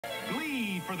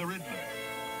for the Riddler.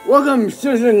 Welcome,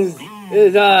 citizens. It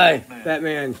is I,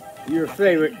 Batman, your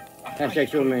favorite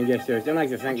Superman guest host. I'd like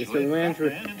to thank the Superman for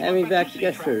having me back to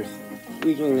guest host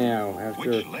weekly now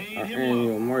after our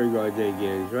annual Mardi Gras Day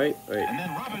gigs, right? And then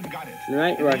Robin got it.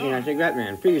 Tonight, we're watching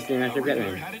Batman. Previously, Riddler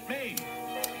Batman. had it made.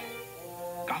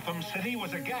 Gotham City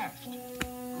was aghast.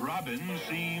 Robin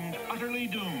seemed utterly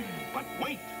doomed. But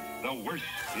wait, the worst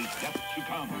is yet to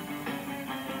come.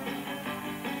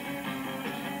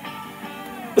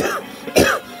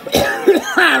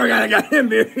 We got a goddamn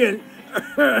beer again.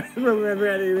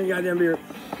 Remember, I didn't even goddamn beer.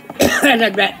 That's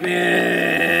like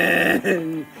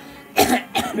Batman.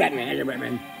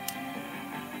 Batman.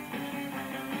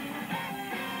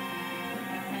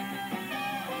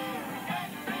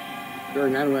 Sure,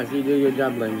 not unless you do your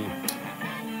job like me.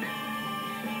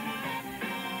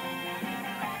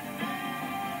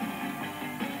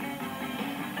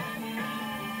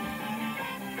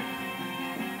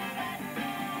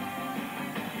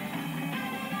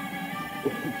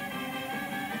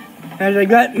 As I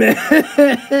got man.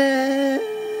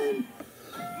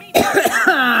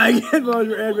 I get those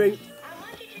red rings.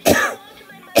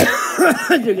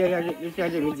 This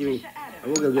guy's me to me. I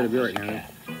will go get a beer right now.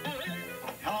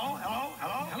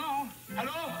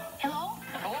 Hello?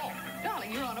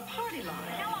 Darling, you're on a party line.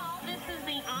 Hello, this is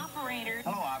the operator.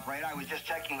 Hello, operator. I was just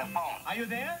checking the phone. Are you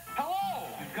there? Hello!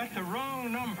 You've got the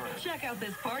wrong number. Check out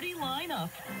this party lineup.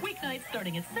 Weeknights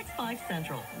starting at 6, 5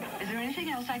 Central. Is there anything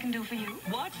else I can do for you?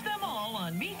 Watch them all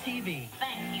on MeTV.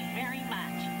 Thank you very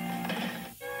much.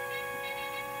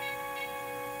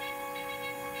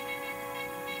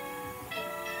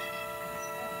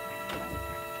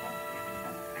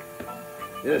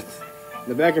 Yes,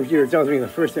 the back computer tells me the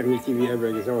first time MeTV ever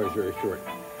is always very short.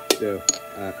 So,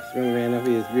 Swing Man up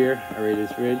his beer. I rate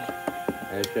his fridge.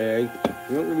 Hashtag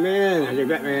Smoke Man. Hashtag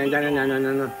Batman.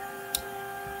 No. A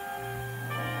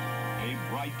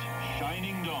bright,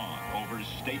 shining dawn over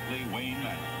stately Wayne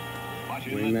Manor. But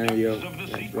in Wayne the Manor, yo. depths of the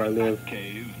That's secret where I live.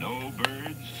 Batcave, no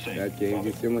birds sing. That game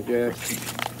gets so much ass.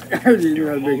 I didn't even know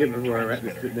how to big it before I wrapped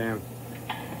this shit down.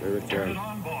 So let's Turn it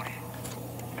on, boy.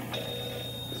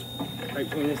 right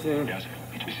between this thing. Yes,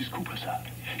 it's Mrs. Cooper, sir.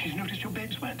 She's noticed your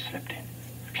beds weren't slept in.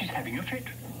 She's having a fit.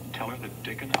 Tell her that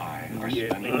Dick and I are Yeah,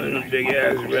 spending the night. big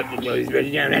ass red blows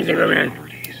ready down. That's it, man.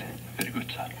 Very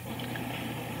good, sir.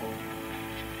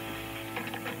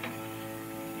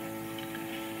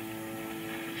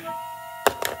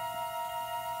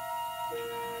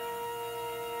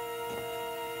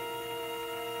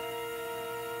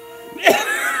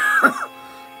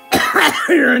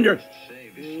 You're under. Say,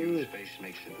 this huge space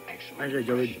makes an excellent. I should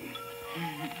go.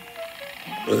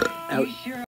 Ouch.